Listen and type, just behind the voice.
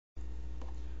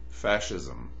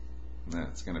Fascism.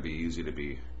 It's going to be easy to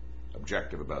be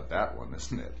objective about that one,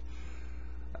 isn't it?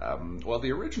 Well,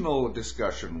 the original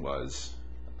discussion was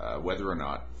whether or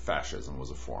not fascism was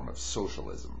a form of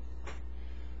socialism.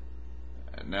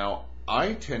 Now,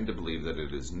 I tend to believe that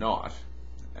it is not,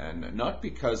 and not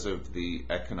because of the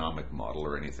economic model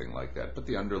or anything like that, but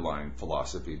the underlying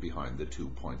philosophy behind the 2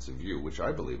 points of view, which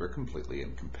I believe are completely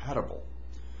incompatible.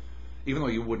 Even though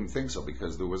you wouldn't think so,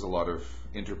 because there was a lot of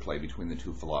interplay between the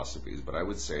two philosophies, but I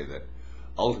would say that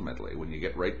ultimately, when you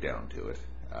get right down to it,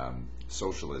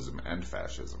 socialism and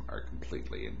fascism are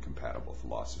completely incompatible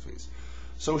philosophies.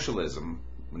 Socialism,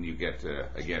 when you get,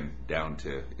 again, down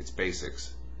to its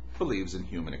basics, believes in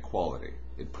human equality.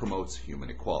 It promotes human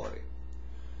equality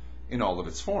in all of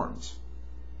its forms.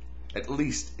 At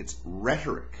least its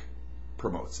rhetoric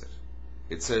promotes it.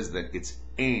 It says that its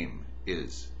aim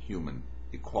is human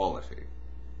equality.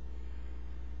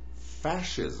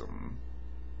 Fascism,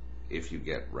 if you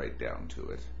get right down to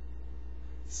it,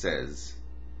 says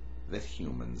that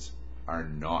humans are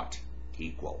not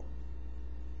equal.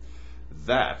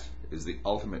 That is the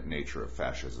ultimate nature of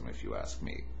fascism, if you ask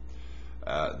me.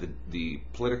 The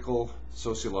political,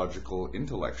 sociological,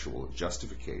 intellectual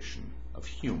justification of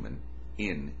human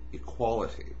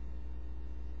inequality.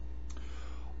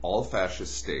 All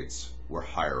fascist states were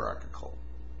hierarchical.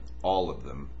 All of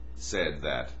them said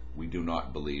that we do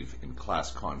not believe in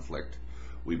class conflict.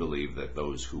 We believe that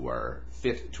those who are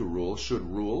fit to rule should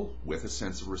rule with a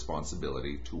sense of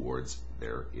responsibility towards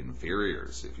their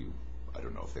inferiors. I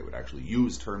don't know if they would actually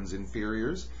use terms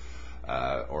inferiors,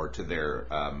 or to their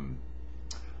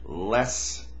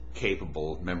less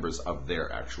capable members of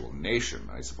their actual nation.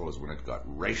 I suppose when it got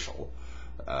racial,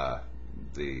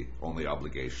 the only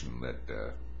obligation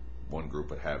that one group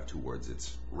would have towards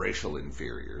its racial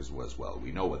inferiors was, well,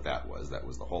 we know what that was. That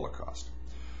was the Holocaust.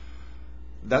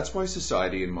 That's why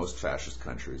society in most fascist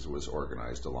countries was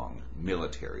organized along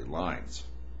military lines.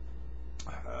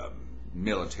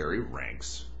 Military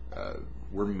ranks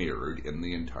were mirrored in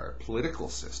the entire political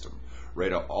system,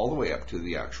 right up, all the way up to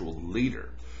the actual leader.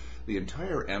 The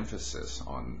entire emphasis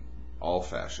on all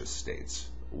fascist states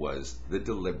was the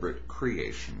deliberate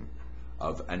creation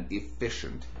of an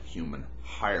efficient human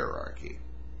hierarchy.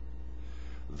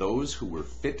 Those who were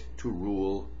fit to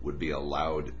rule would be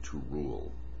allowed to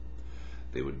rule.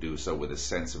 They would do so with a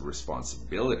sense of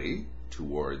responsibility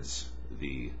towards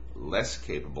the less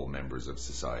capable members of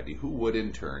society, who would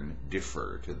in turn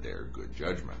defer to their good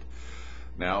judgment.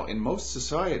 Now, in most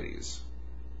societies,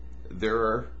 there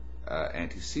are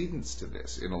antecedents to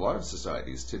this. In a lot of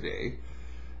societies today,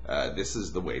 this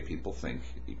is the way people think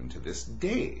even to this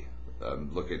day.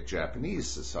 Look at Japanese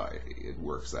society, it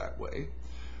works that way.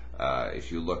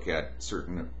 If you look at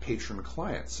certain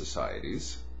patron-client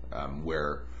societies,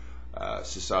 where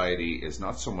society is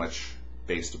not so much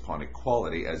based upon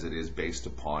equality as it is based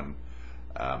upon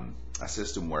a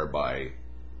system whereby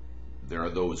there are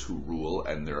those who rule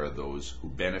and there are those who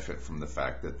benefit from the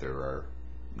fact that there are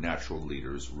natural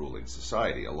leaders ruling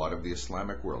society. A lot of the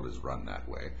Islamic world is run that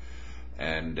way,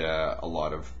 and a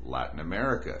lot of Latin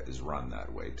America is run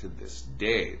that way to this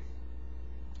day.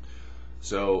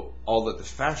 So all that the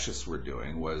fascists were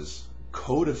doing was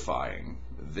codifying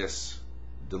this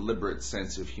deliberate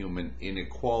sense of human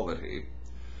inequality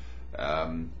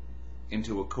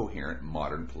into a coherent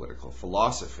modern political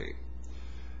philosophy.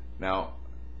 Now,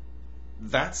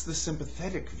 that's the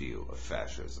sympathetic view of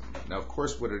fascism. Now, of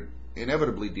course, what it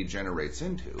inevitably degenerates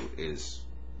into is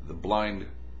the blind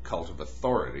cult of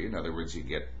authority. In other words, you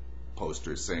get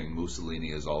posters saying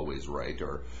Mussolini is always right,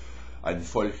 or ein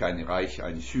Volk, ein Reich,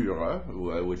 ein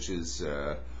Führer, which is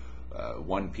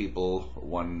one people,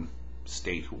 one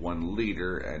state, one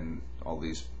leader, and all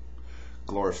these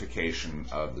glorification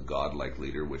of the godlike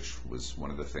leader, which was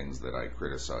one of the things that I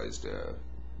criticized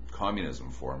communism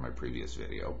for in my previous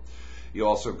video. You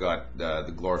also got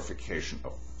the glorification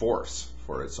of force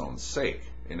for its own sake.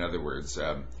 In other words,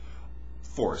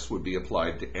 force would be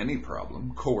applied to any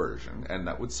problem, coercion, and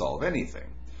that would solve anything.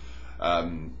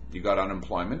 You got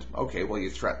unemployment? Okay, well,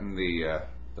 you threaten the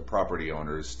property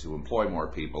owners to employ more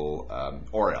people,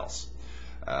 or else.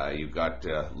 You've got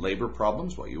labor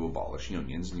problems? Well, you abolish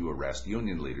unions and you arrest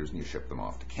union leaders and you ship them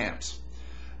off to camps.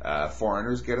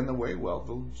 Foreigners get in the way? Well,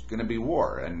 there's going to be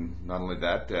war, and not only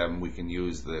that, we can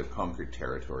use the conquered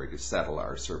territory to settle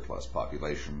our surplus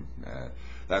population,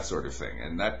 that sort of thing.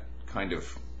 And that kind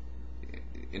of,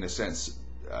 in a sense,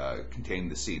 contained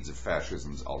the seeds of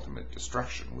fascism's ultimate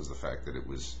destruction, was the fact that it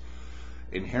was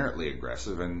inherently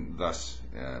aggressive and thus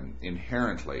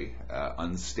inherently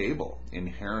unstable,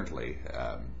 inherently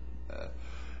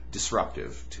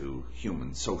disruptive to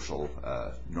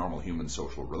normal human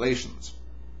social relations.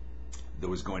 There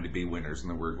was going to be winners and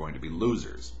there were going to be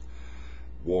losers.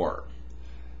 War.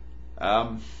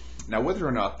 Now, whether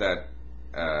or not that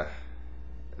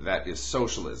is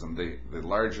socialism, the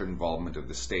larger involvement of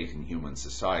the state in human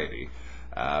society,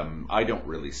 I don't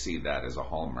really see that as a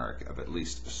hallmark of at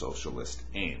least socialist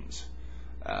aims.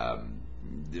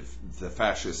 The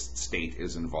fascist state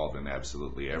is involved in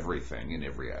absolutely everything, in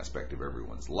every aspect of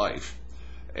everyone's life,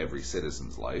 every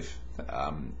citizen's life,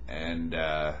 and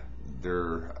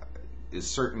there is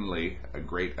certainly a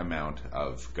great amount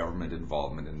of government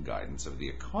involvement and guidance of the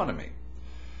economy.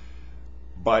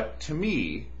 But to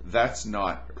me, that's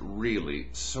not really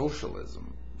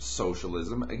socialism.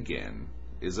 Socialism, again,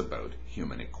 is about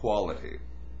human equality.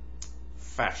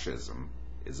 Fascism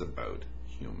is about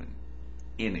human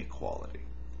inequality.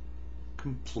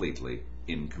 Completely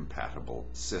incompatible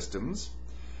systems,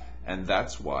 and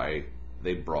that's why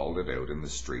they brawled it out in the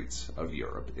streets of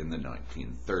Europe in the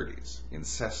 1930s,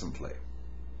 incessantly.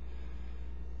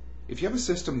 If you have a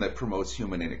system that promotes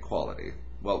human inequality,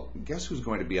 well, guess who's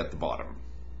going to be at the bottom?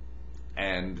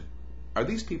 And are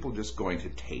these people just going to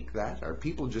take that? Are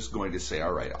people just going to say,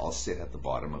 all right, I'll sit at the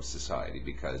bottom of society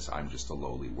because I'm just a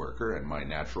lowly worker and my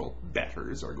natural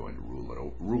betters are going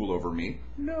to rule over me?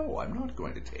 No, I'm not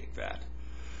going to take that.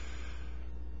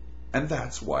 And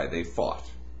that's why they fought.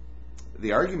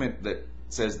 The argument that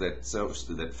says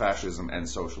that fascism and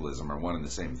socialism are one and the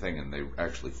same thing and they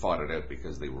actually fought it out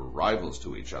because they were rivals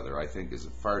to each other, I think is a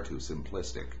far too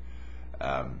simplistic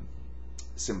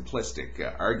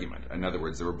argument. In other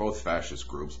words, they were both fascist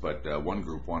groups, but one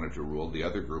group wanted to rule. The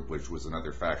other group, which was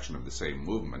another faction of the same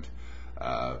movement,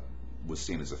 was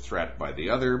seen as a threat by the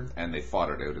other, and they fought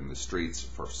it out in the streets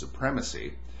for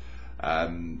supremacy.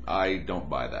 I don't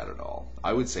buy that at all.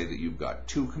 I would say that you've got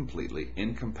two completely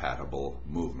incompatible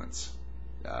movements.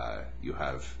 You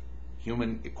have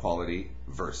human equality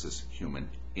versus human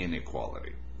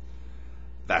inequality.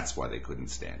 That's why they couldn't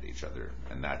stand each other.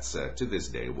 And that's, to this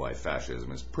day, why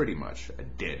fascism is pretty much a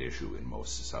dead issue in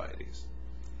most societies.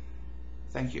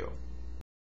 Thank you.